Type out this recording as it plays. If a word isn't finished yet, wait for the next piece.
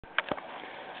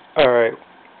Alright,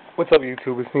 what's up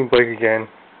YouTube? It's me Blake again,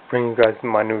 bringing you guys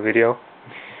my new video.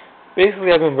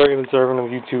 Basically, I've been very observant of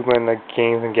YouTube and the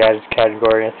games and gadgets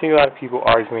category. I see a lot of people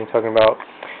arguing, talking about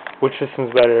which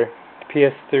system's better, the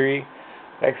PS3,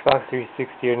 the Xbox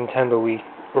 360, or Nintendo Wii.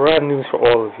 But I have news for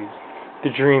all of you. The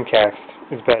Dreamcast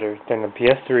is better than the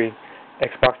PS3,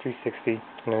 Xbox 360,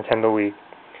 and Nintendo Wii.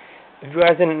 If you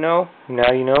guys didn't know,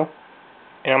 now you know,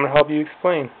 and I'm going to help you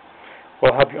explain.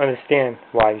 Well, help you understand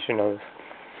why you should know this.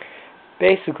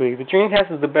 Basically, the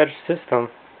Dreamcast is the better system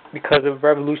because it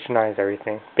revolutionized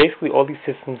everything. Basically, all these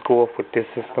systems go off what this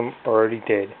system already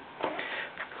did.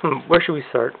 Where should we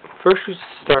start? First, we should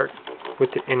start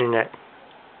with the internet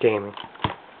gaming.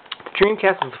 The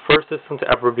Dreamcast was the first system to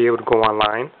ever be able to go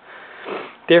online.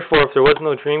 Therefore, if there was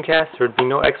no Dreamcast, there would be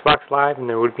no Xbox Live, and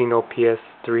there would be no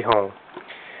PS3 Home.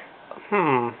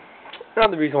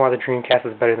 Another reason why the Dreamcast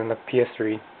is better than the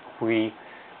PS3, Wii,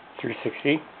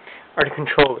 360 are the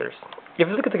controllers. If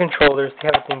you look at the controllers, they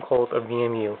have a thing called a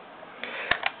VMU.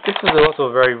 This was also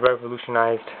a very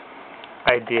revolutionized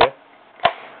idea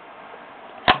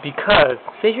because,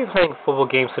 say if you're playing football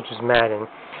games such as Madden,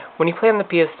 when you play on the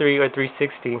PS3 or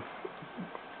 360,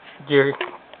 your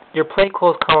play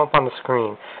calls come up on the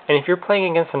screen, and if you're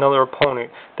playing against another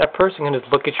opponent, that person can just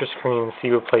look at your screen and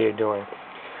see what play you're doing.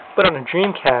 But on the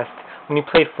Dreamcast, when you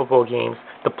played football games,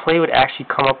 the play would actually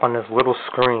come up on this little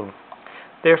screen.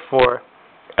 Therefore,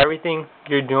 everything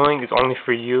you're doing is only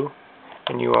for you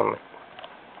and you only.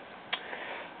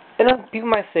 And people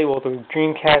might say, well, the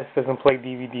Dreamcast doesn't play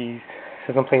DVDs,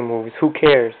 doesn't play movies. Who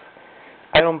cares?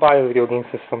 I don't buy a video game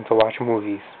system to watch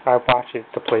movies. I watch it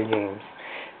to play games.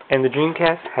 And the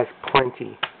Dreamcast has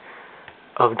plenty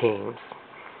of games.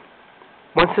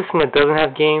 One system that doesn't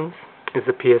have games is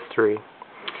the PS3.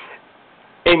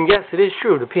 And yes, it is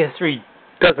true, the PS3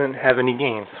 doesn't have any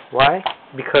games. Why?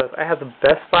 Because I have the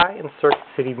Best Buy and Circuit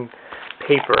City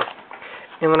paper.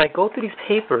 And when I go through these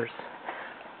papers,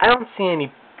 I don't see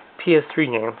any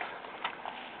PS3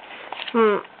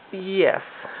 games. Yes,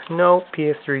 no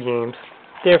PS3 games.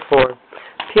 Therefore,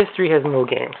 PS3 has no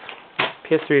games.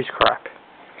 PS3 is crap.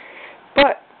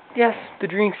 But, yes, the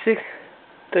Dreamcast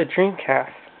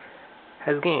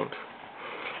has games.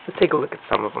 Let's take a look at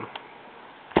some of them.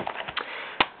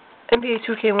 NBA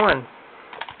 2K1.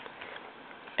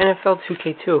 NFL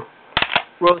 2K2,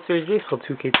 World Series Baseball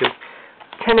 2K2,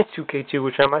 Tennis 2K2,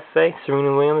 which I must say,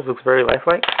 Serena Williams looks very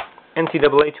lifelike,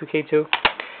 NCAA 2K2,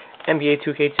 NBA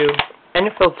 2K2,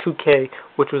 NFL 2K,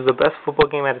 which was the best football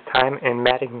game at the time, and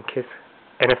Madden can kiss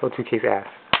NFL 2K's ass.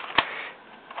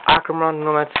 Akamron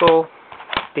Nomad Soul,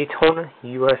 Daytona,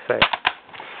 USA.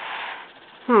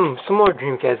 Some more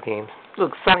Dreamcast games.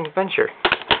 Look, Sonic Adventure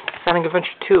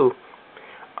 2.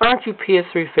 Aren't you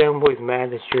PS3 fanboys mad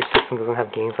that your system doesn't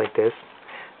have games like this?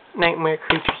 Nightmare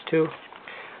Creatures 2,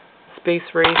 Space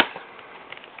Race,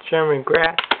 German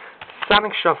Grass,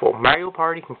 Sonic Shuffle. Mario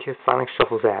Party can kiss Sonic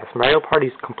Shuffle's ass. Mario Party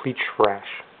is complete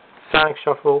trash. Sonic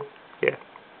Shuffle, yeah,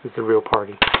 is the real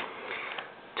party.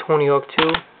 Tony Hawk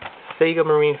 2, SEGA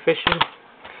Marine Fishing,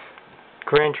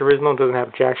 Gran Turismo doesn't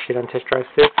have jack shit on Test Drive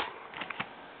 6.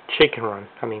 Chicken Run,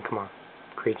 I mean, come on,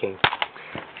 great game.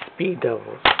 Speed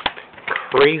Devils.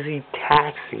 Crazy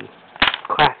Taxi.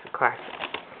 Classic.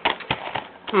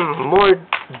 More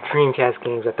Dreamcast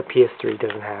games that the PS3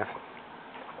 doesn't have.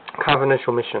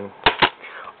 Confidential Mission.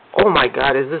 Oh my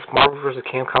god, is this Marvel vs.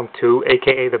 Capcom 2,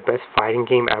 aka the best fighting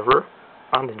game ever,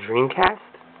 on the Dreamcast?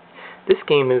 This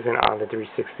game isn't on the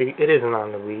 360, it isn't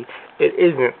on the Wii, it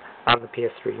isn't on the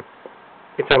PS3.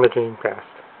 It's on the Dreamcast.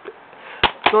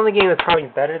 The only game that's probably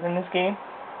better than this game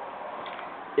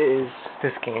is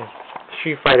this game.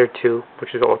 Street Fighter 2,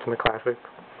 which is the ultimate classic.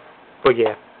 But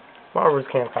yeah, Marvel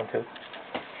vs. Capcom 2.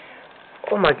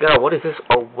 Oh my god, what is this?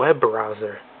 A web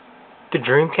browser. The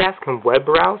Dreamcast can web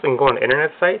browse and go on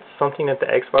internet sites, something that the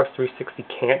Xbox 360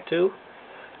 can't do?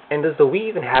 And does the Wii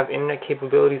even have internet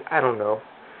capabilities? I don't know.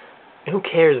 And who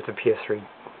cares if the PS3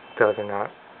 does or not?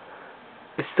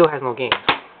 It still has no games.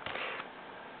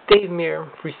 Dave Mirra,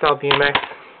 Freestyle BMX.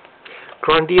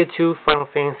 Grandia 2, Final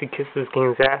Fantasy kisses this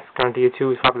game's ass. Grandia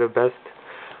 2 is probably the best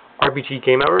RPG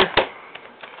game ever.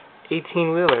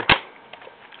 18-wheeler.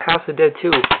 House of Dead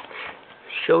 2.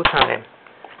 Showtime.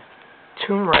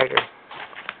 Tomb Raider.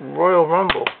 Royal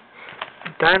Rumble.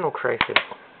 Dino Crisis.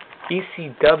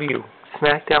 ECW.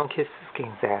 SmackDown kisses this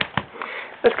game's ass.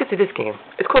 Let's get to this game.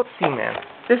 It's called Seaman.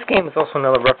 This game is also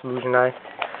another revolutionary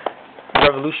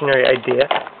idea.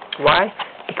 Why?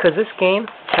 Because this game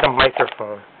had a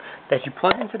microphone that you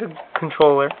plug into the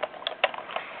controller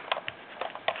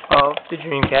of the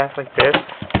Dreamcast like this,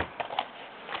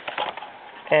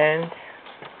 and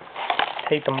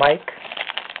take the mic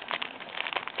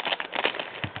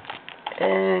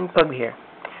And plug here.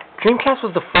 Dreamcast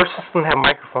was the first system to have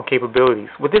microphone capabilities.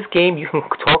 With this game, you can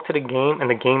talk to the game, and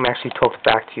the game actually talks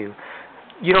back to you.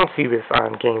 You don't see this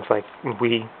on games like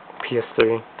Wii,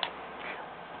 PS3,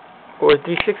 or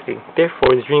 360.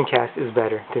 Therefore, the Dreamcast is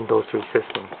better than those three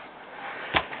systems.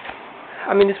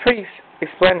 I mean, it's pretty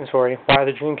explanatory why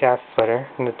the Dreamcast is better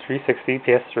than the 360,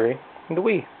 PS3, and the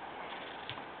Wii.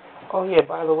 Oh yeah,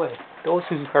 by the way, those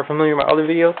who are familiar with my other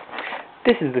videos,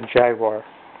 this is the Jaguar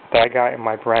that I got in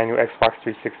my brand new Xbox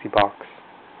 360 box.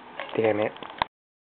 Damn it.